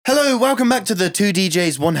Hello, welcome back to the Two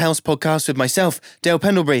DJs One House podcast with myself, Dale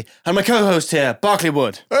Pendlebury, and my co-host here, Barclay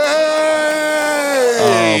Wood. Hey!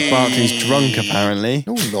 Oh, Barclay's drunk apparently.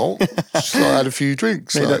 No, I'm not. Just like, I had a few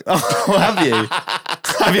drinks. Like. Oh, have you?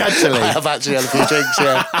 Have you actually? I have actually had a few drinks,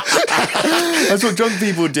 yeah. That's what drunk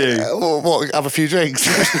people do. What, have a few drinks?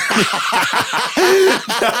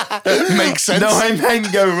 Makes sense. No, I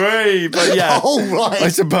meant go away, but yeah. Oh, right. I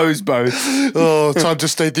suppose both. Oh, time to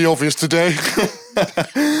state the obvious today.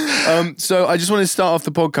 So I just wanted to start off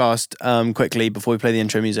the podcast quickly before we play the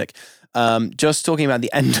intro music. Just talking about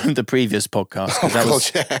the end of the previous podcast.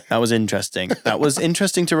 That was interesting. That was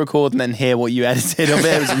interesting to record and then hear what you edited of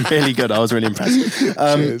it. It was really good. I was really impressed.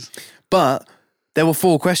 Cheers. But there were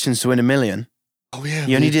 4 questions to win $1 million. Oh, yeah.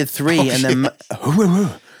 You only did 3 and then...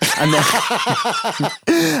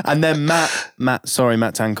 and then Matt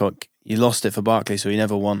Tancock, you lost it for Barclay, so he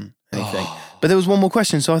never won anything. But there was one more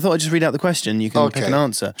question, so I thought I'd just read out the question. You can pick an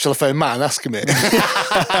answer. Shall I phone Matt and ask him it?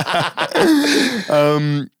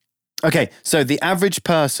 Okay, so the average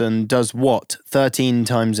person does what 13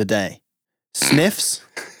 times a day? Sniffs,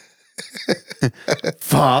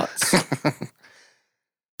 farts,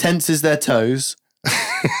 tenses their toes,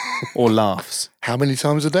 or laughs? How many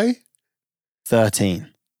times a day? 13.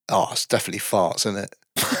 Oh, it's definitely farts, isn't it?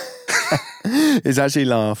 It's actually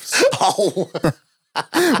laughs. Oh.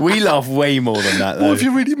 We laugh way more than that, though. What if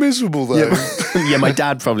you're really miserable, though? Yeah, my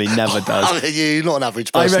dad probably never does. You're not an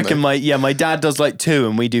average person. I reckon my dad does like 2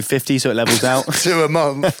 and we do 50, so it levels out. 2 a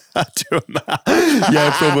month. 2 a month. Yeah,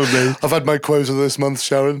 probably. I've had my quota this month,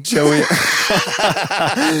 Sharon. Shall we?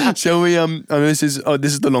 This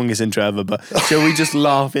is the longest intro ever, but shall we just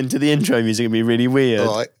laugh into the intro music? It'd be really weird.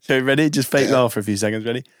 All right. So ready? Just fake laugh for a few seconds.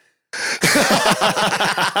 Ready?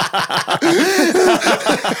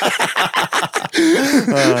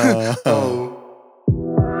 Oh.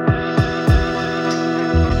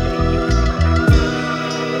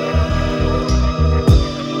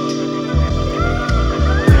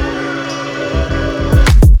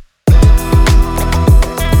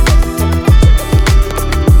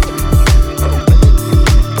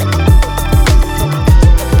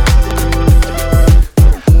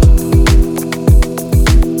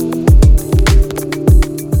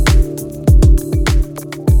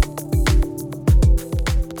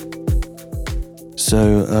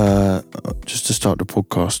 So, just to start the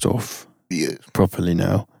podcast off properly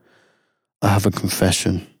now, I have a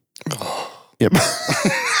confession. Yep.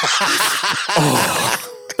 Oh,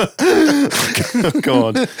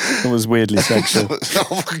 God. That was weirdly sexual.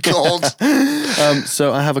 Oh, my God.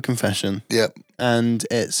 So I have a confession. Yep. And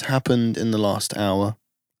it's happened in the last hour.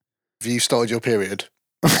 Have you started your period?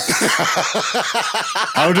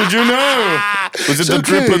 How did you know? Was it the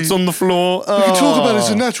driplets on the floor? We can talk about it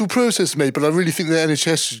as a natural process, mate, but I really think the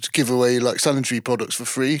NHS should give away like sanitary products for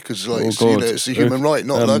free because it's a human right,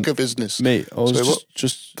 not like a business. Mate, I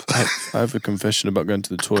was I have a confession about going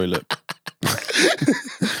to the toilet.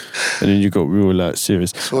 And then you got real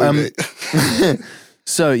serious. Sorry, mate.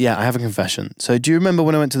 So yeah, I have a confession. So do you remember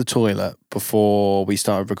when I went to the toilet before we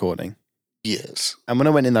started recording? Yes. And when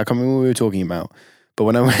I went in there, I can't remember what we were talking about, but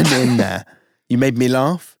when I went in there, you made me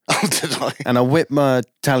laugh. Oh, did I? And I whipped my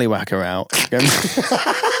tallywhacker out.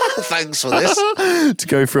 Thanks for this. To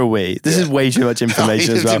go for a wee. This is way too much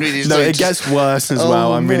information as well. No, it gets worse as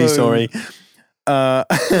well. I'm really sorry. I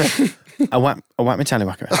whacked my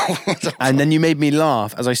tallywhacker out. And then you made me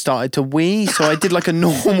laugh as I started to wee. So I did like a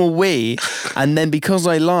normal wee. And then because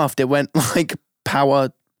I laughed, it went like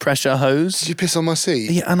power pressure hose. Did you piss on my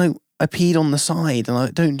seat? Yeah, and I peed on the side, and I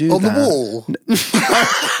don't do on that. On the wall?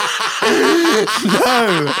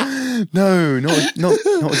 No, not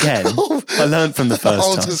again. I learned from the first time. I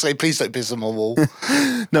was going to say, please don't piss on my wall.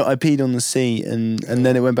 No, I peed on the seat, and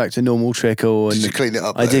then it went back to normal trickle. And did you clean it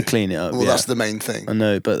up? I did clean it up. Well, that's the main thing. I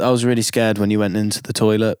know, but I was really scared when you went into the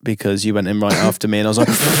toilet because you went in right after me, and I was like,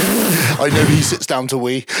 I know he sits down to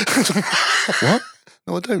wee. What?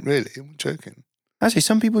 No, I don't really. I'm joking. Actually,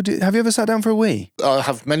 some people do. Have you ever sat down for a wee? I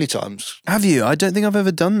have many times. Have you? I don't think I've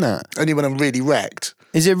ever done that. Only when I'm really wrecked.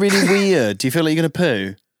 Is it really weird? Do you feel like you're going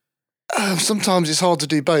to poo? Sometimes it's hard to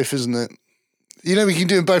do both, isn't it? You know, we can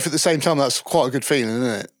do them both at the same time. That's quite a good feeling,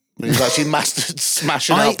 isn't it? When you've actually mastered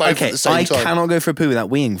smashing out both at the same time. I cannot go for a poo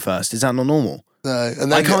without weeing first. Is that not normal? No.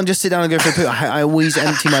 And then I can't just sit down and go for a poo. I always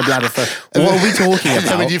empty my bladder first. What are we talking about? And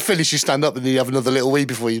then when you finish, you stand up and then you have another little wee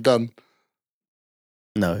before you're done.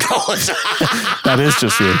 No. That is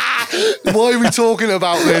just you. Why are we talking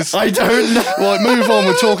about this? I don't know. Right, move on.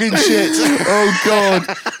 We're talking shit. Oh, God.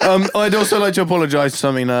 I'd also like to apologise for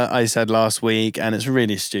something that I said last week, and it's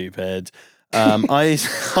really stupid. I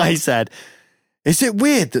said, Is it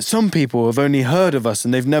weird that some people have only heard of us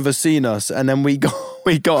and they've never seen us? And then we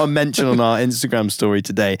got a mention on our Instagram story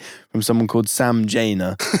today from someone called Sam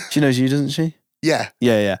Jaina. She knows you, doesn't she? Yeah.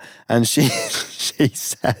 Yeah. And she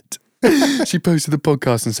said, she posted the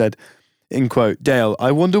podcast and said, in quote, Dale,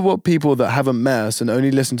 I wonder what people that haven't met us and only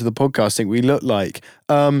listen to the podcast think we look like.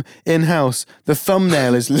 In-house, the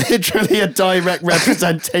thumbnail is literally a direct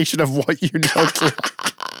representation of what you look like.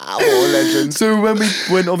 What a legend. So when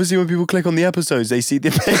people click on the episodes, they see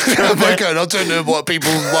the picture of it. I don't know what people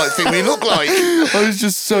might think we look like. I was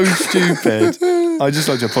just so stupid. I just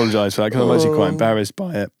like to apologise for that because I'm actually quite embarrassed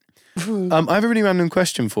by it. I have a really random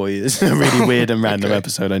question for you. This is a really weird and random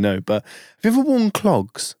episode, I know, but have you ever worn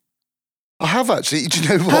clogs? I have actually. Do you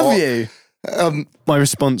know what? Have you? My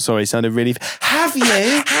response, sounded really... Have you?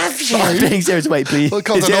 Have you? I'm being serious. Wait, please. Well,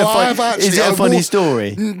 is it a funny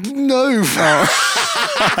story? No. Well,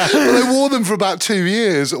 I wore them for about 2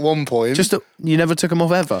 years at one point. You never took them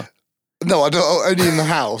off ever? No, I don't. Only in the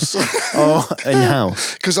house. In the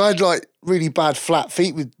house? Because I had like really bad flat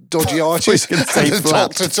feet with dodgy arches. And the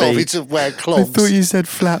doctor told me to wear clogs. I thought you said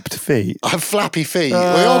flapped feet. I have flappy feet. We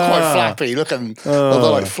are quite flappy. Look at them. They're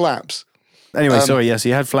like flaps. Anyway, so you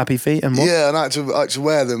had flappy feet and what? Yeah, and I had to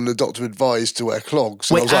wear them. The doctor advised to wear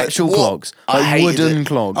clogs. Wait, actual clogs? Like wooden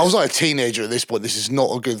clogs? I was like a teenager at this point. This is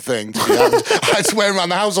not a good thing to be having. I had to wear them around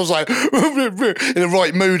the house. I was like, in the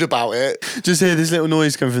right mood about it. Just hear this little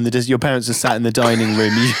noise coming from the distance. Your parents are sat in the dining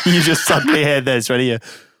room. You just suddenly hear this, ready? You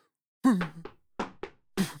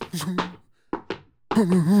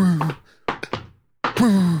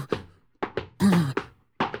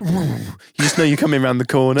just know you're coming around the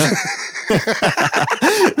corner.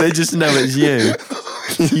 They just know it's you.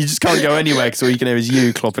 You just can't go anywhere because all you can hear is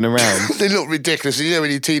you clopping around. They look ridiculous. You know, when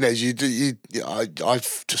you're a teenager, I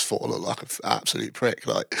just thought I looked like an absolute prick.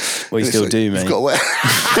 Like, well, you still do, mate. You've got to wear.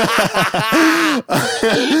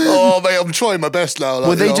 Oh, mate, I'm trying my best now. Like,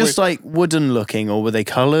 were they just like wooden looking, or were they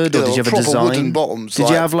coloured, or did you have a design? Wooden bottoms. Did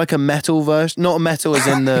you have like a metal version? Not a metal as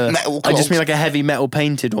in the. Metal I just mean like a heavy metal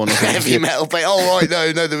painted one. Heavy metal paint. Oh right,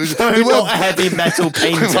 no, there was not a heavy metal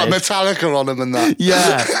painted. With like Metallica on them and that.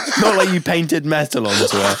 Yeah, not like you painted metal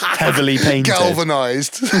onto it, heavily painted,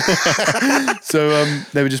 galvanised. So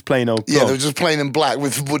they were just plain old clogs. Yeah, they were just plain in black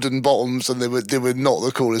with wooden bottoms, and they were not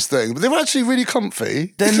the coolest thing, but they were actually really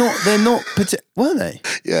comfy. They're not were they?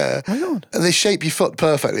 Yeah. Oh my God. And they shape your foot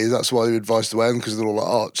perfectly. That's why they advise to wear them, because they're all like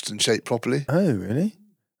arched and shaped properly. Oh really?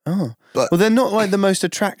 Oh. But, well, they're not like the most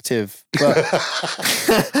attractive, but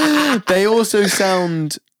they also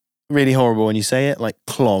sound really horrible when you say it, like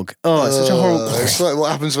clog. Oh, it's such a horrible. It's like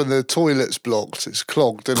what happens when the toilet's blocked. It's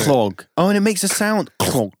clogged, isn't it? Clog. Oh, and it makes a sound.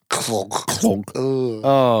 Clog. Clog. Clog.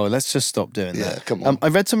 Oh, let's just stop doing that. Yeah, come on. I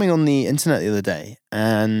read something on the internet the other day,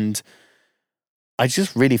 and I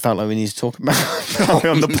just really felt like we need to talk about it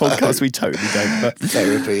on the podcast. We totally don't. But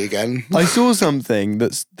therapy again. I saw something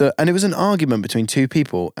and it was an argument between two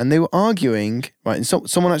people, and they were arguing, right? And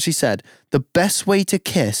someone actually said the best way to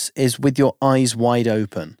kiss is with your eyes wide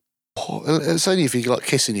open. Oh, it's only if you like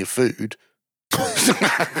kissing your food.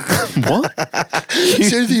 What? It's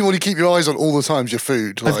the only thing you want to keep your eyes on all the time is your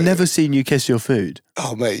food. I've never seen you kiss your food.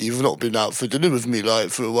 Oh, mate, you've not been out for dinner with me like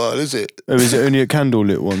for a while, is it? Oh, is it only at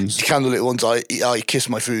candlelit ones? Candlelit ones, I kiss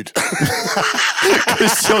my food.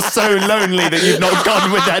 Because you're so lonely that you've not gone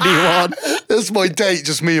with anyone. That's my date,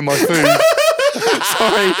 just me and my food.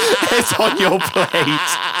 Sorry, it's on your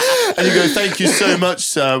plate. And you go, thank you so much,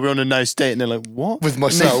 sir. We're on a nice date. And they're like, what? With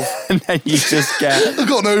myself. And then you just get... I've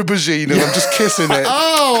got an aubergine and I'm just kissing it.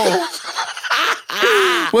 Oh!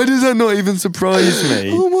 Why does that not even surprise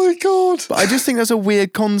me? Oh my God. But I just think that's a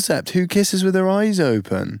weird concept. Who kisses with their eyes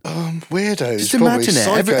open? Weirdos. Just imagine it.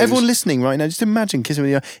 Everyone listening right now, just imagine kissing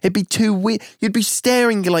with your eyes. It'd be too weird. You'd be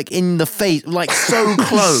staring like in the face, like so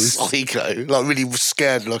close. Psycho. Like really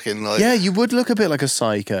scared looking. Like. Yeah, you would look a bit like a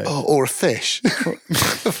psycho. Oh, or a fish.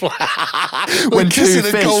 When two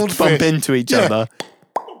fish bump into each other.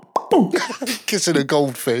 Kissing a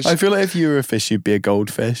goldfish. I feel like if you were a fish, you'd be a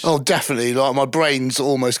goldfish. Oh, definitely. Like my brain's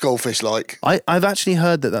almost goldfish-like. I've actually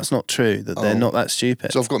heard that that's not true, that they're not that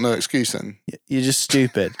stupid. So I've got no excuse then? You're just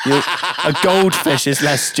stupid. A goldfish is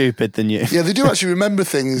less stupid than you. Yeah, they do actually remember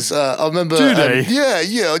things. I remember... Do they?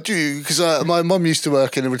 Yeah, I do. Because my mum used to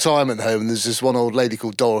work in a retirement home, and there's this one old lady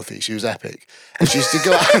called Dorothy. She was epic. And she used to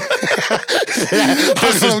go out...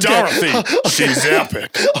 This is Dorothy. She's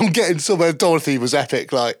epic. I'm getting somewhere. Dorothy was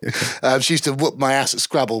epic. Like, she used to whoop my ass at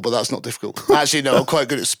Scrabble, but that's not difficult. Actually, no, I'm quite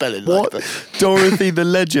good at spelling. What? Like, Dorothy the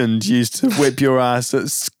legend used to whip your ass at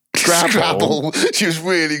Scrabble. She was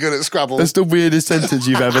really good at Scrabble. That's the weirdest sentence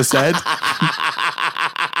you've ever said.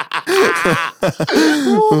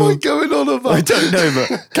 What am I going on about? I don't know,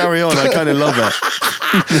 but carry on. I kind of love it.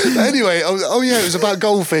 Anyway, it was about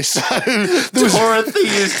goldfish. So Dorothy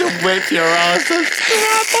used to whip your ass at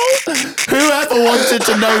Scrabble. Whoever wanted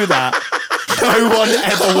to know that? No one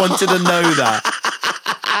ever wanted to know that.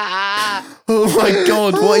 Oh my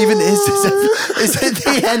God, what even is this? Is it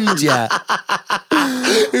the end yet?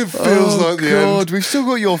 It feels like the end. God, we've still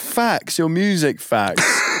got your facts, your music facts.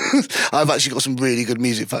 I've actually got some really good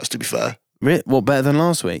music facts, to be fair. What, better than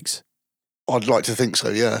last week's? I'd like to think so,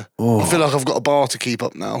 yeah. Oh. I feel like I've got a bar to keep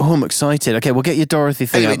up now. Oh, I'm excited. Okay, we'll get your Dorothy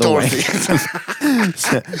thing out the Dorothy. way.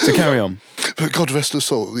 so carry on. But God rest her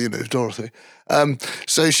soul, Dorothy.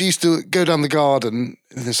 So she used to go down the garden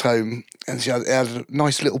in this home, and she had a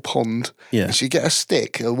nice little pond. Yeah. And she'd get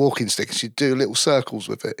a walking stick, and she'd do little circles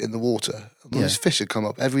with it in the water. And these fish would come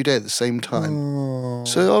up every day at the same time. Oh.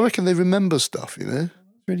 So I reckon they remember stuff,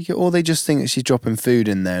 Really good. Or they just think that she's dropping food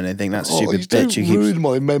in there and they think that's a stupid bitch. You ruined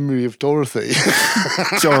my memory of Dorothy.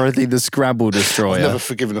 Dorothy the Scrabble destroyer. I've never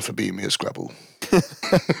forgiven her for beating me at Scrabble.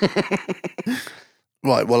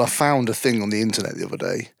 Right, well, I found a thing on the internet the other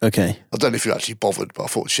day. Okay. I don't know if you actually bothered, but I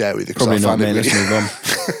thought I'd share with you. Probably not, mate. Let's move on.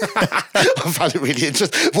 I found it really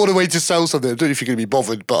interesting. What a way to sell something. I don't know if you're going to be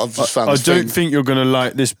bothered, but I've just found I don't think you're going to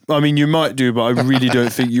like this. I mean, you might do, but I really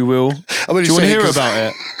don't think you will. Do you want to hear about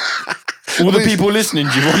it? All the people listening,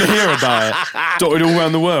 do you want to hear about it? Dotted all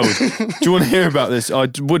around the world. Do you want to hear about this? I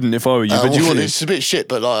wouldn't if I were you, but do you want to? It's a bit shit,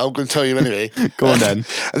 but I'm going to tell you anyway. Go on then.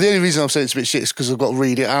 And the only reason I'm saying it's a bit shit is because I've got to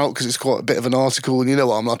read it out, because it's quite a bit of an article, and you know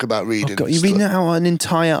what I'm like about reading. God, you're reading out an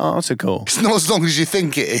entire article? It's not as long as you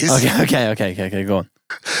think it is. Okay, go on.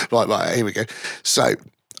 Right, here we go. So,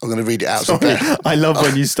 I'm going to read it out. Sorry, I love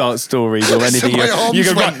when you start stories or anything. So you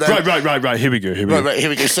go, right, here we go. Right, here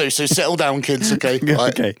we go. So settle down, kids, okay?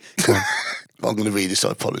 Right. Okay. I'm going to read this,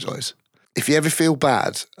 I apologise. If you ever feel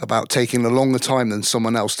bad about taking a longer time than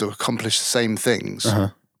someone else to accomplish the same things,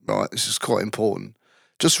 right, this is quite important.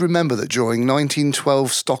 Just remember that during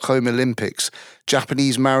 1912 Stockholm Olympics,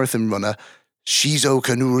 Japanese marathon runner Shizuo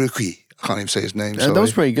Kanuruki, I can't even say his name, sorry. That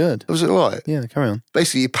was pretty good. Was it all right? Yeah, carry on.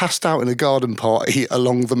 Basically, he passed out in a garden party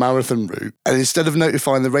along the marathon route, and instead of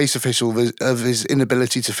notifying the race official of his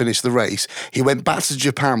inability to finish the race, he went back to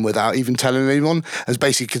Japan without even telling anyone, as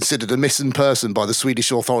basically considered a missing person by the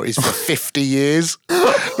Swedish authorities for 50 years.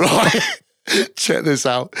 Right? Check this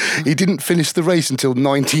out. He didn't finish the race until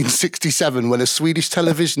 1967 when a Swedish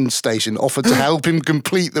television station offered to help him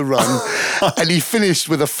complete the run. And he finished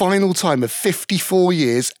with a final time of 54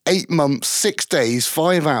 years, 8 months, 6 days,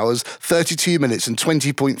 5 hours, 32 minutes and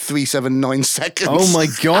 20.379 seconds. Oh my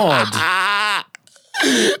God.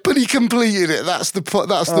 But he completed it. That's the point,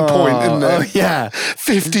 isn't it? Oh, yeah.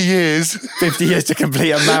 50 years. 50 years to complete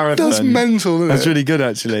a marathon. That's mental, isn't it? That's really good,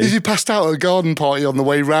 actually. He passed out at a garden party on the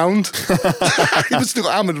way round. He was still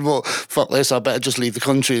got hammered and thought, fuck this, I better just leave the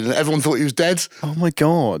country. And everyone thought he was dead. Oh, my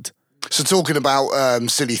God. So talking about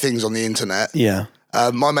silly things on the internet. Yeah.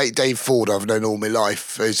 My mate Dave Ford, I've known all my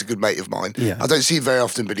life. He's a good mate of mine. Yeah. I don't see him very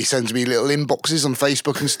often, but he sends me little inboxes on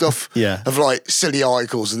Facebook and stuff of like silly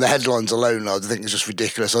articles, and the headlines alone I think is just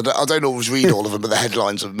ridiculous. I don't always read all of them, but the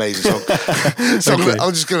headlines are amazing. So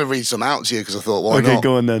I'm just going to read some out to you because I thought, why not? Okay,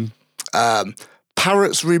 go on then.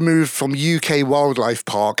 Parrots removed from UK wildlife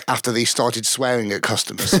park after they started swearing at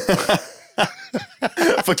customers.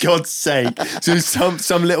 For God's sake. So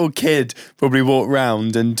some little kid probably walked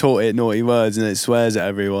round and taught it naughty words and it swears at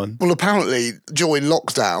everyone. Well, apparently during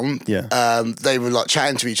lockdown, they were like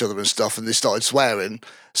chatting to each other and stuff, and they started swearing.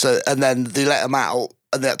 So, and then they let them out,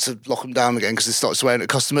 and they had to lock them down again because they started swearing at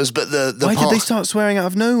customers. But why did they start swearing out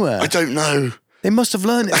of nowhere? I don't know. They must have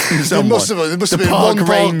learned it from someone. There must have been park one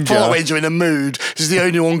ranger. Park ranger in a mood. He's the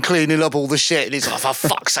only one cleaning up all the shit, and he's like, for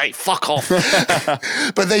fuck's sake, fuck off.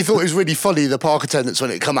 But they thought it was really funny, the park attendants, when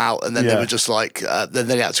it come out, and then they were just like, then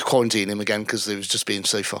they had to quarantine him again because he was just being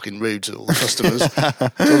so fucking rude to all the customers. So I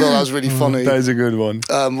thought that was really funny. That is a good one.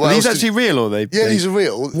 Are these actually real, or they? Yeah, these are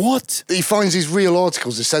real. What? He finds these real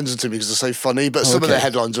articles, he sends them to me because they're so funny, but some of their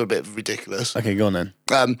headlines are a bit ridiculous. Okay, go on then.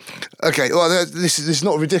 Okay, well, this is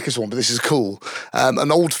not a ridiculous one, but this is cool.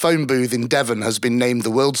 An old phone booth in Devon has been named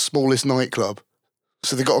the world's smallest nightclub.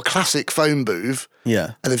 So they've got a classic phone booth,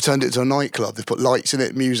 and they've turned it into a nightclub. They've put lights in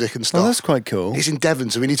it, music and stuff. Oh, that's quite cool. It's in Devon,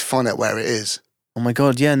 so we need to find out where it is. Oh my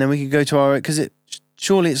God, yeah, and then we could go to our, because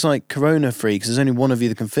surely it's like corona free because there's only one of you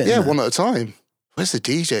that can fit in there. One at a time. Where's the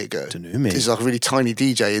DJ go? Don't know, mate. There's like a really tiny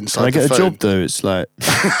DJ inside the phone. Can I get a job though? It's like...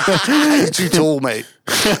 You're too tall, mate.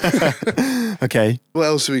 Okay. What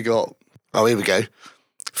else have we got? Oh, here we go.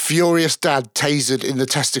 Furious dad tasered in the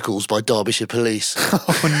testicles by Derbyshire police.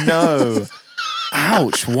 Oh no.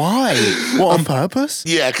 Ouch, why? What, on purpose?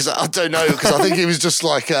 Yeah, because I don't know, because I think he was just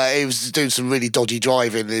like, he was doing some really dodgy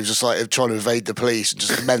driving. He was just like trying to evade the police and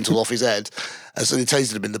just mental off his head. And so they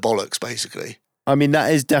tased him in the bollocks, basically. I mean,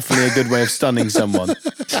 that is definitely a good way of stunning someone.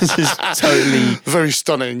 This is totally... Very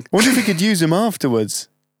stunning. Wonder if he could use him afterwards.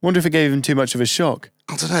 Wonder if it gave him too much of a shock.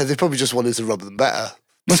 I don't know, they probably just wanted to rub them better.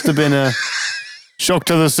 Must have been a shock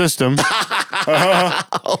to the system.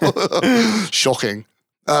 Shocking.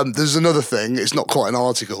 There's another thing, it's not quite an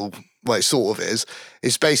article, well, it sort of is.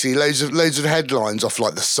 It's basically loads of headlines off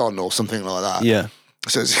like The Sun or something like that. Yeah.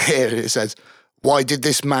 So it's here, it says, why did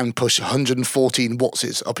this man push 114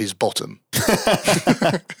 Wattses up his bottom?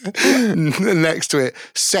 Next to it,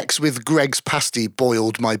 sex with Greg's pasty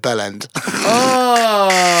boiled my bell end. Oh.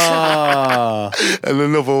 And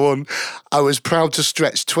another one, I was proud to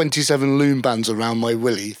stretch 27 loom bands around my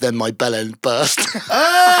willy, then my bell end burst.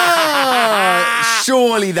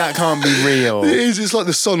 Surely that can't be real. It is, it's like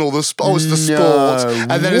The Sun or the Sport. Oh, it's the Sport.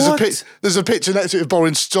 And then there's a picture next to it of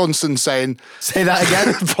Boris Johnson saying... Say that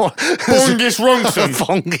again. Bongus Ronson.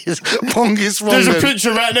 Bongus Ronson. There's a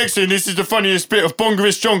picture right next to it. This is the funniest bit of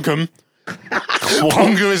Bongeris Jonkum.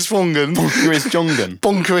 Bongeris Rongan. Bongeris Jongan.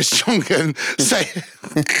 Bongeris Jongan.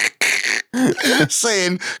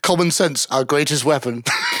 Saying common sense, our greatest weapon.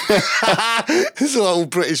 It's all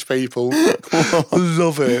British people. I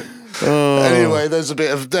love it. Oh. Anyway, there's a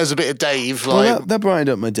bit of Dave. Like, well, that brightened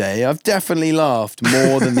up my day. I've definitely laughed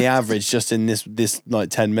more than the average just in this like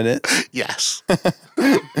 10 minutes. Yes.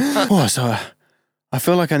 So I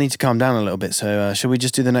feel like I need to calm down a little bit. So shall we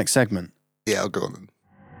just do the next segment? Yeah, I'll go on then.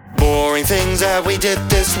 Boring things that we did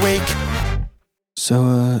this week.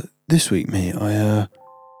 So this week, mate, I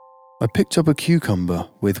picked up a cucumber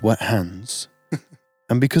with wet hands,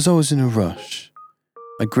 and because I was in a rush,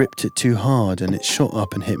 I gripped it too hard and it shot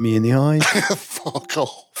up and hit me in the eye. Fuck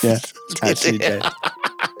off. Yeah, actually did.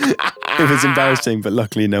 It was embarrassing, but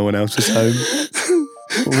luckily no one else was home.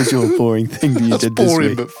 What was your boring thing that you did this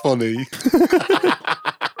week? That's boring but funny.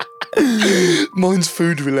 Mine's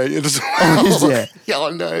food related as well. Oh, is it? Yeah,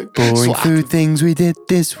 I know. Boring food things we did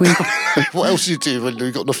this week. What else do you do when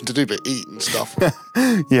you've got nothing to do but eat and stuff?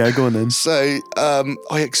 Yeah, go on then. So,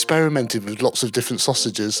 I experimented with lots of different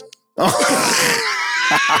sausages. Oh,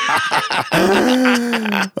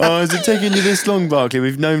 has it taken you this long, Barclay?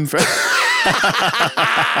 We've known for...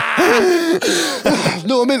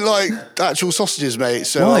 No, I meant like actual sausages, mate.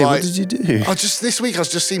 So why? What did you do? This week I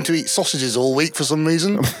just seem to eat sausages all week for some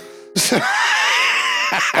reason.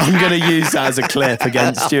 I'm going to use that as a clip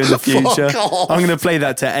against you in the future. I'm going to play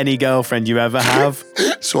that to any girlfriend you ever have.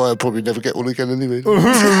 That's why I'll probably never get one again anyway.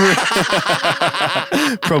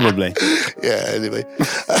 Probably. Yeah, anyway.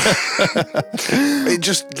 It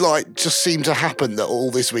just seemed to happen that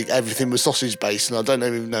all this week everything was sausage based and I don't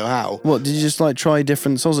even know how. What, did you just like try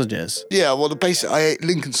different sausages? Yeah, well I ate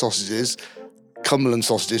Lincoln sausages, Cumberland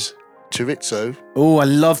sausages, chorizo. Oh, I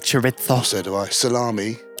love chorizo. So do I.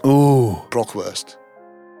 Salami. Oh. Brockwurst.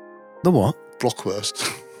 The what?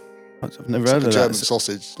 Brockwurst. I've never heard of that. German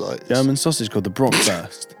sausage. German sausage called the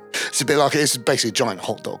Brockwurst. It's a bit like, it's basically a giant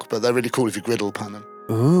hot dog, but they're really cool if you griddle pan them.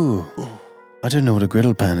 Ooh. I don't know what a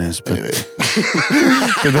griddle pan is, but, anyway.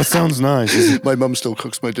 But that sounds nice. My mum still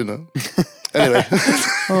cooks my dinner. Anyway.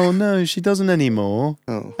 Oh no, she doesn't anymore.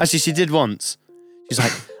 Oh. Actually, she did once. She's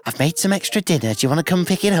like, I've made some extra dinner. Do you want to come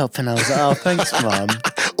pick it up? And I was like, oh, thanks, Mum.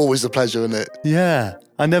 Always a pleasure, isn't it? Yeah.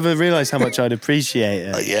 I never realised how much I'd appreciate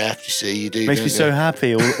it. Yeah, you see, you do. Makes me so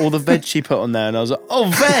happy. All the veg she put on there, and I was like,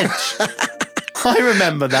 oh, veg! I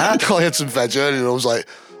remember that. I had some veg earlier, and I was like,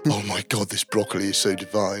 oh my God, this broccoli is so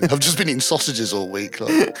divine. I've just been eating sausages all week.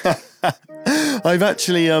 Like. I've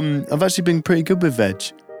actually been pretty good with veg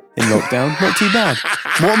in lockdown. Not too bad.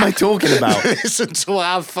 What am I talking about? Listen to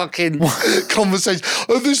our fucking conversation.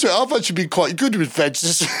 Oh, this week, I've actually been quite good with veg.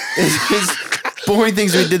 Boring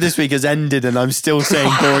things we did this week has ended, and I'm still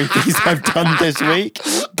saying boring things I've done this week.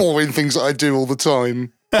 Boring things that I do all the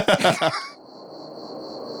time.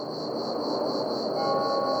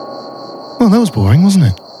 Well, that was boring, wasn't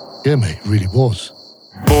it? Yeah, mate, it really was.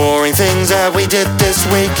 Boring things that we did this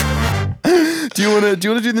week. Do you want to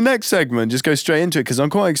do the next segment? Just go straight into it because I'm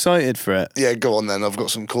quite excited for it. Yeah, go on then. I've got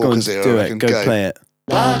some corkers here. Do it. Go play it.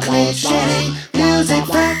 Barclay Shelley Music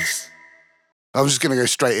Facts. I'm just going to go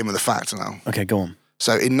straight in with a fact now. Okay, go on.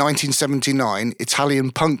 So in 1979,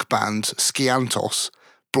 Italian punk band Sciantos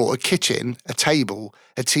brought a kitchen, a table,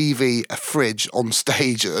 a TV, a fridge on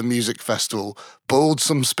stage at a music festival, boiled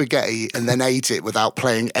some spaghetti, and then ate it without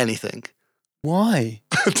playing anything. Why?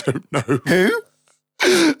 I don't know. Who?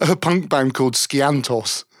 A punk band called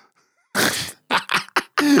Sciantos.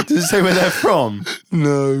 Does it say where they're from?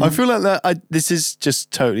 No. I feel like that. This is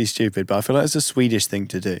just totally stupid, but I feel like it's a Swedish thing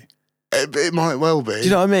to do. It might well be. Do you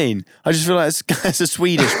know what I mean? I just feel like it's a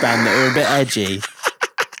Swedish band that are a bit edgy.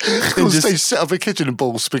 Because they set up a kitchen and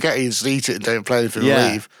boil spaghetti and eat it and don't play anything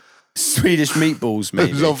and leave. Swedish meatballs,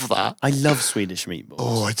 maybe. I love that. I love Swedish meatballs.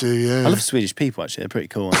 Oh, I do, yeah. I love Swedish people, actually. They're pretty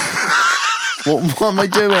cool. What am I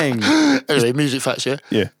doing? Anyway, music facts, yeah?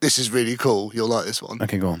 Yeah. This is really cool. You'll like this one.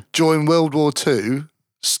 Okay, go on. During World War II,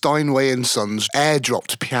 Steinway and Sons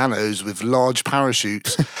airdropped pianos with large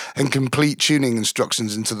parachutes and complete tuning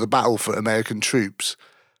instructions into the battle for American troops.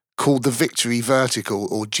 Called the Victory Vertical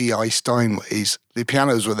or GI Steinways, the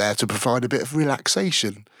pianos were there to provide a bit of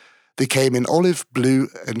relaxation. They came in olive, blue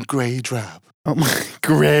and grey drab. Oh my,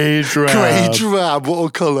 grey drab. Grey drab, what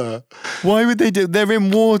a colour. Why would they do? They're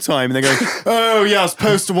in wartime and they go, oh yes,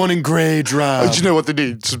 poster one in grey drab. Do you know what they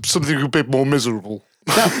need? Something a bit more miserable.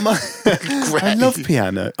 I love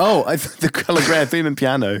piano. Oh, the colour grey, I think in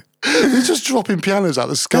piano. They're just dropping pianos out of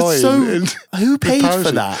the sky. Who paid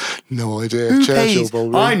for that? No idea. Who Churchill, pays?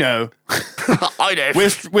 probably. I know. I know.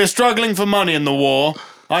 We're struggling for money in the war.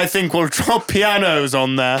 I think we'll drop pianos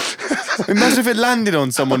on there. Imagine if it landed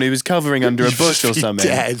on someone who was covering under a bush or something.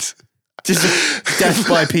 Dead. Just death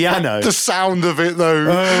by piano. The sound of it, though.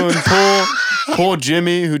 Oh, and poor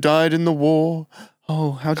Jimmy who died in the war.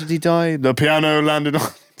 Oh, how did he die? The piano landed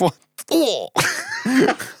on... What? Oh.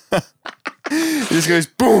 It just goes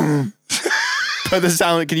boom. But the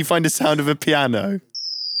sound... Can you find the sound of a piano?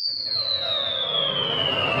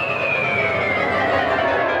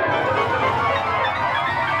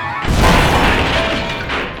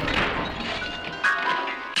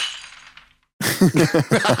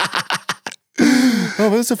 Oh,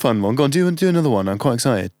 that's a fun one. Go on, do another one. I'm quite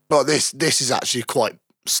excited. But this is actually quite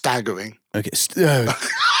staggering. Okay.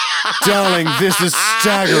 Darling, this is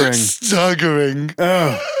staggering. Staggering.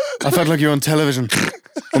 Oh, I felt like you're on television,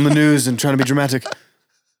 on the news and trying to be dramatic.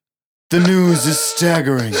 The news is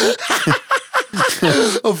staggering.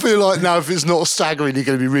 I feel like now if it's not staggering, you're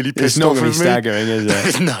going to be really pissed off. It's not going to be staggering,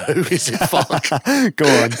 is it? No, is it? Fuck. Go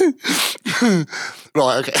on.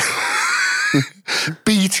 Right, okay.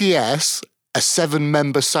 BTS, a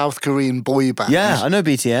 7-member South Korean boy band. Yeah, I know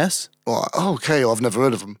BTS. Right, okay, I've never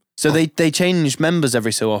heard of them. So they change members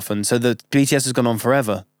every so often. So the BTS has gone on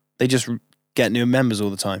forever. They just get new members all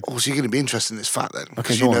the time. Oh, so you're going to be interested in this fact then? Okay,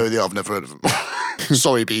 because you know I've never heard of them.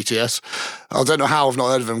 Sorry, BTS. I don't know how I've not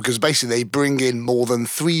heard of them because basically they bring in more than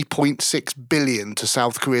 3.6 billion to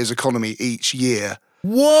South Korea's economy each year.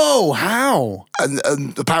 Whoa, how?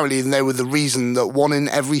 And apparently they were the reason that 1 in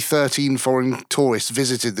every 13 foreign tourists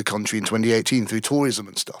visited the country in 2018 through tourism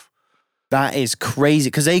and stuff. That is crazy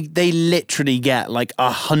because they literally get like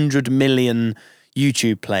 100 million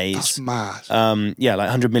YouTube plays. That's mad. Yeah, like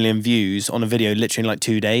 100 million views on a video literally in like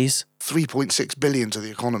 2 days. 3.6 billion to the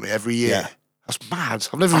economy every year. Yeah. That's mad.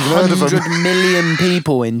 I've never even heard of them. 100 million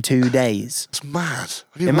people in 2 days. That's mad.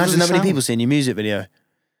 Imagine that many people seeing your music video.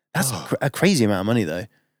 That's a crazy amount of money though.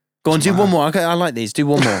 Go on, do one more. Okay, I like these. Do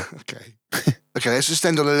one more. Okay. Okay, let's just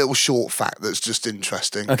end on a little short fact that's just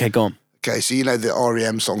interesting. Okay, go on. Okay, so you know the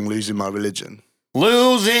REM song Losing My Religion?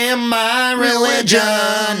 Losing my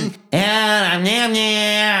religion.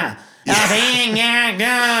 Yeah. I think I'm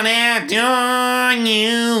gonna do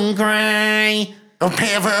you cry. Yeah.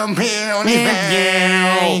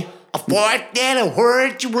 I thought that I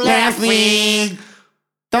heard you laughing.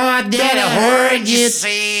 Thought that I heard you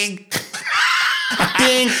sing. I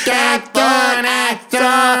think I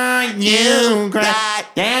thought you cried.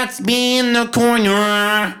 That's me in the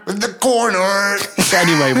corner. The corner.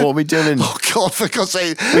 Anyway, what are we doing? Oh God, for God's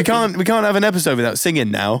sake. We can't have an episode without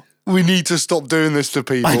singing now. We need to stop doing this to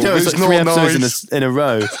people. I know, it's like not 3 episodes nice. in a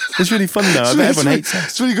row. It's really fun though. I bet everyone hates it.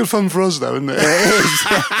 It's really good fun for us though, isn't it? It is.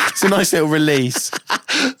 Yeah. It's a nice little release.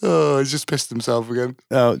 Oh, he's just pissed himself again.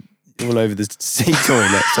 Oh, all over the sea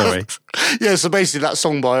toilet, sorry. Yeah, so basically that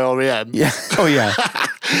song by REM. Yeah. Oh, yeah.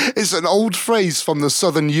 It's an old phrase from the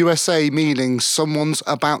southern USA meaning someone's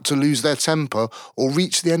about to lose their temper or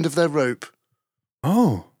reach the end of their rope.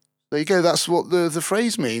 Oh. There you go, that's what the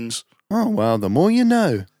phrase means. Oh, well, the more you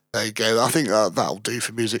know. There you go, I think that'll do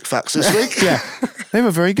for Music Facts this week. Yeah, they were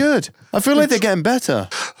very good. I feel like they're getting better.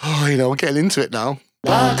 Oh, you know, I'm getting into it now.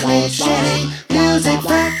 Music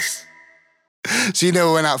Facts. So, you know,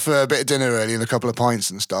 we went out for a bit of dinner early and a couple of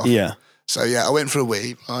pints and stuff. Yeah. So, yeah, I went for a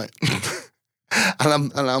wee, right?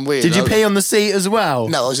 and I'm weird. Did you pee on the seat as well?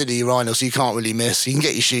 No, I was in the urinal, so you can't really miss. You can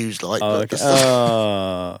get your shoes, like. Oh, okay.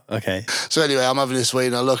 Oh, okay. So anyway, I'm having this wee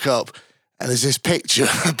and I look up and there's this picture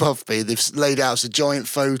above me. They've laid out as a giant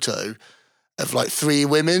photo of like 3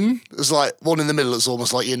 women. There's like one in the middle that's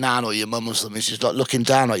almost like your nan or your mum or something. She's like looking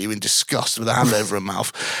down at you in disgust with a hand over her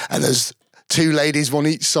mouth. And there's 2 ladies, one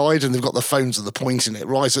each side, and they've got the phones and they're pointing it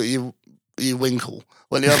right at you winkle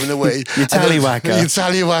when you're having a wee. You tallywhacker. You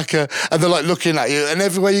tallywhacker. And they're like looking at you. And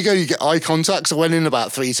everywhere you go, you get eye contact. So I went in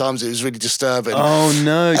about 3 times. It was really disturbing. Oh,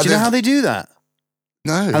 no. Do you know how they do that?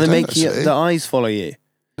 No. How they make the eyes follow you?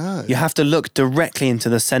 No. You have to look directly into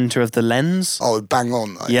the centre of the lens. Oh, bang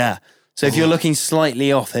on. Like. Yeah. So if you're looking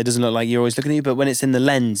slightly off, it doesn't look like you're always looking at you. But when it's in the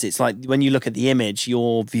lens, it's like when you look at the image,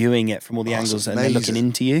 you're viewing it from all the angles and they're looking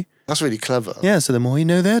into you. That's really clever. Yeah, so the more you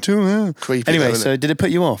know there too. Creepy. Anyway, so did it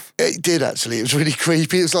put you off? It did, actually. It was really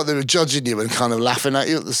creepy. It's like they were judging you and kind of laughing at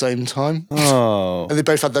you at the same time. Oh. And they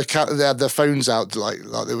both had their phones out like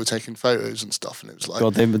they were taking photos and stuff. And it was like...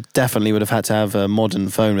 God, they definitely would have had to have a modern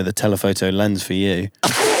phone with a telephoto lens for you.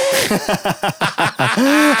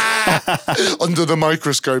 Under the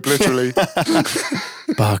microscope, literally.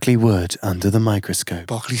 Barclay Wood under the microscope.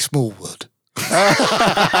 Barclay Smallwood.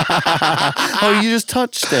 Oh, you just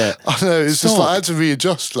touched it. I know, it's just like I had to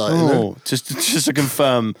readjust, like. Oh, you know? just to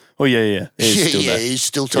confirm. Oh, yeah. He's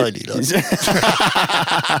still tiny, like.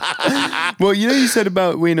 Well, you said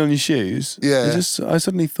about weeing on your shoes. Yeah. I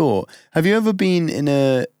suddenly thought, have you ever been in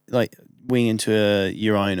weeing into a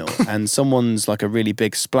urinal and someone's like a really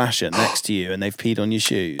big splasher next to you and they've peed on your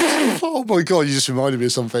shoes? Oh my God, you just reminded me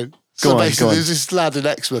of something. Go on. There's this lad in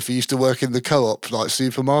Exmouth who used to work in the Co-op like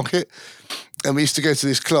supermarket, and we used to go to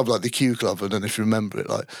this club like the Q Club. I don't know if you remember it.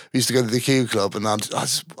 Like we used to go to the Q Club, and I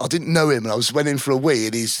didn't know him, and I went in for a wee,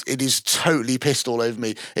 and he's totally pissed all over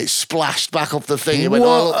me. It splashed back off the thing. It went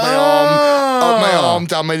all up my arm,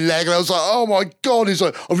 down my leg, and I was like, oh my God. He's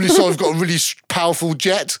like, I'm really sorry, I've got a really powerful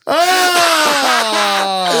jet. And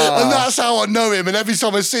that's how I know him. And every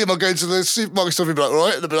time I see him, I go into the supermarket stuff and be like,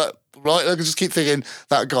 right, and I'll be like, right, and I can just keep thinking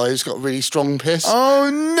that guy has got really strong piss. Oh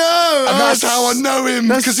no! And that's how I know him,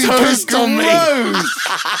 because he pissed on me.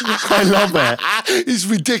 I love it. It's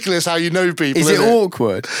ridiculous how you know people. Is it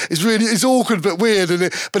awkward? It's awkward but weird,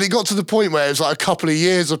 but it got to the point where it was like a couple of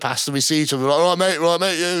years have passed and we see each other like, right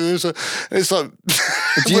mate. Yeah. So it's like,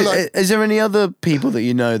 is there any other people that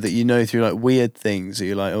you know through like weird things that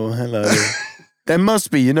you're like, oh hello? There must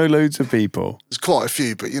be, loads of people. There's quite a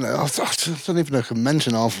few, but I don't even know if I can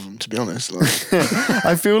mention half of them, to be honest. Like.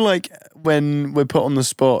 I feel like when we're put on the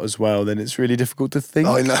spot as well, then it's really difficult to think.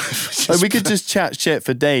 I know. We could just chat shit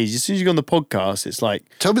for days. As soon as you go on the podcast, it's like...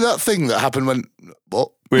 Tell me that thing that happened when...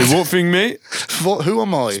 What? Wait, what thing, mate? What? Who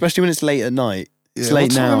am I? Especially when it's late at night. Yeah, it's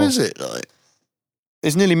late now. What time is it? Like?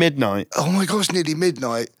 It's nearly midnight. Oh my gosh, nearly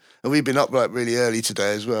midnight. And we've been up like really early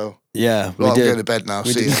today as well. Yeah, I'm going to bed now.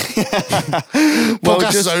 See you.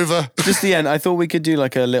 Podcast is over. Just the end. I thought we could do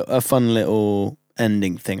like a fun little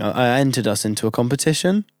ending thing. I entered us into a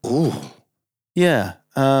competition. Ooh. Yeah.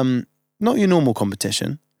 Not your normal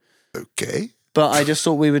competition. Okay. But I just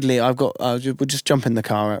thought we would leave. we'll just jump in the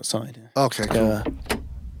car outside. Okay, cool.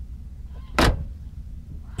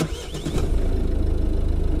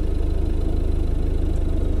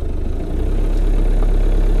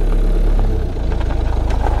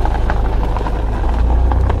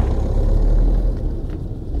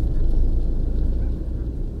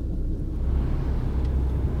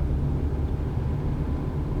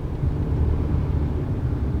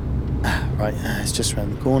 Right, it's just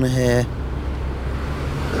around the corner here.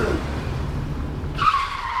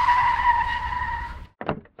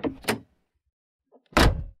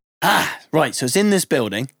 Right, so it's in this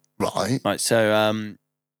building. Right. Right, so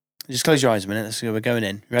just close your eyes a minute. Let's go. We're going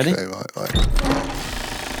in. Ready? Okay, right.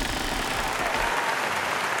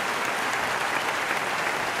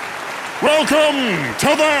 Welcome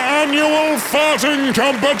to the annual farting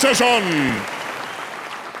competition.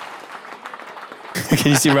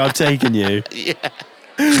 Can you see where I've taken you? Yeah.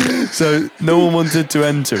 So no one wanted to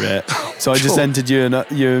enter it, so I just entered you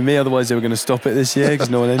and me. Otherwise, they were going to stop it this year because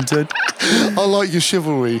no one entered. I like your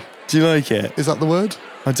chivalry. Do you like it? Is that the word?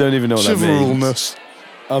 I don't even know what that means. Chivalralness.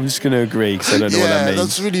 I'm just going to agree because I don't know what that means. Yeah,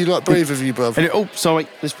 that's really brave of you, bruv. Oh, sorry.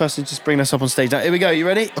 This person just bringing us up on stage now. Here we go. You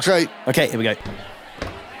ready? Okay. Okay, here we go.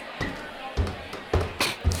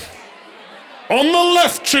 On the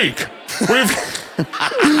left cheek, we've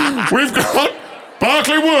got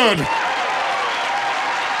Barclay Wood.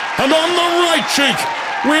 And on the right cheek,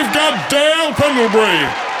 we've got Dale Pendlebury.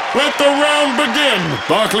 Let the round begin.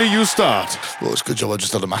 Barclay, you start. Well, it's a good job I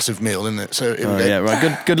just had a massive meal, isn't it? So here we go. Yeah,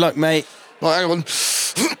 right. Good luck, mate. Right, hang on.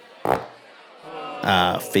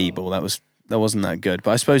 Feeble. That wasn't that good.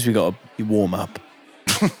 But I suppose we got a warm up.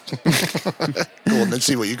 Go on, let's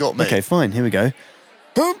see what you got, mate. Okay, fine. Here we go.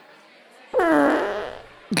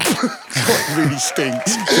 It really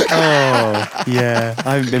stinks. Oh, yeah.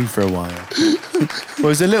 I haven't been for a while.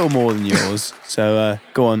 Well, it's a little more than yours. So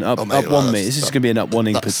go on, up one me. This is going to be an up one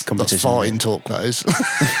competition. That's farting talk, that is.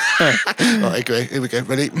 Right, okay, here we go.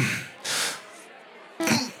 Ready?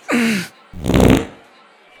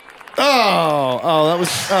 That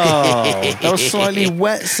was slightly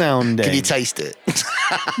wet sounding. Can you taste it?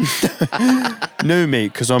 No,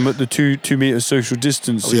 mate, because I'm at the 2 meter social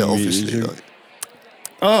distancing. Yeah, obviously.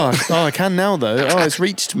 Oh, I can now though. Oh, it's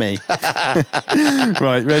reached me.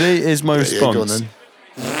 Right, ready? Here's my response. Go on, then.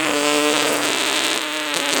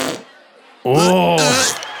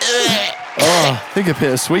 I think a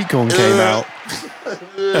bit of sweet corn came out.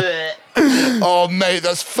 Oh, mate,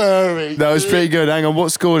 that's furry. That was pretty good. Hang on,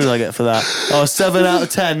 what score did I get for that? Oh, 7 out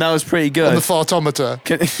of 10. That was pretty good. On the fartometer.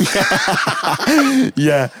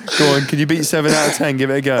 Yeah, go on. Can you beat 7 out of 10?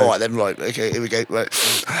 Give it a go. All right, then, right. Okay, here we go. Right.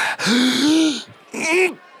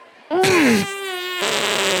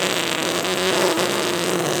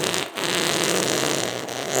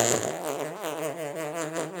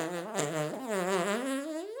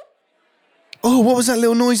 Oh, what was that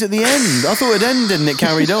little noise at the end? I thought it ended and it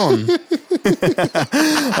carried on.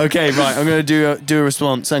 Okay, right. I'm going to do a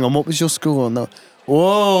response. Hang on. What was your score on that?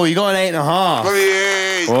 Whoa, you got an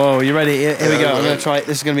 8.5. Whoa, you ready? Here we go. I'm going to try it.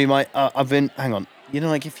 This is going to be my... hang on. You know,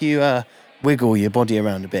 like if you wiggle your body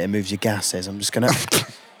around a bit, it moves your gases. I'm just going to...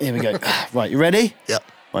 Here we go. Right, you ready? Yep.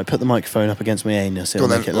 Right, put the microphone up against my anus. It'll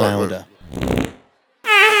make it louder.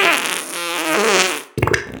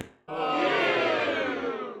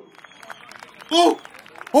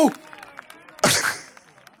 Oh!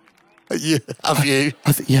 Yeah, have you?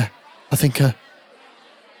 I think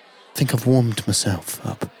I've warmed myself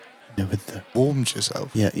up. You know, with the Warmed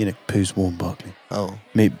yourself? yeah, you know, poo's warm, Barkley. Oh.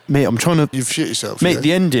 Mate, I'm trying to. You've shit yourself? Mate, yeah?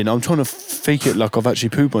 the ending, I'm trying to fake it like I've actually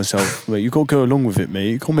pooed myself. Mate, you got to go along with it,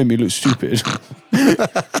 mate. You can't make me look stupid.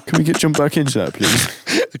 Can we jump back into that, please?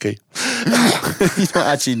 Okay. You don't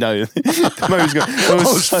actually know. I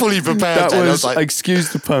was fully prepared. That I was like,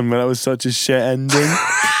 excuse the pun, but that was such a shit ending.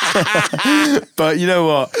 But you know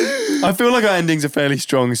what? I feel like our endings are fairly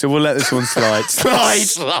strong, so we'll let this one slide. slide.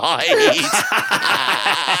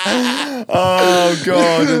 Oh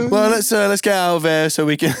God! Well, let's get out of here so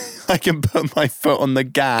I can put my foot on the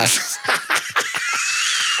gas.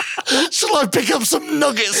 Shall I pick up some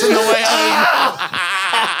nuggets on the way home?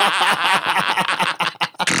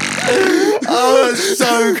 Oh, that's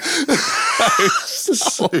so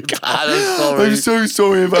bad. I'm sorry. I'm so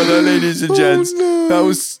sorry about that, ladies and gents. That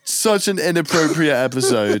was such an inappropriate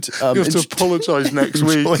episode. You have to apologise next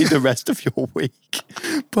week. Enjoy the rest of your week.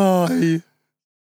 Bye.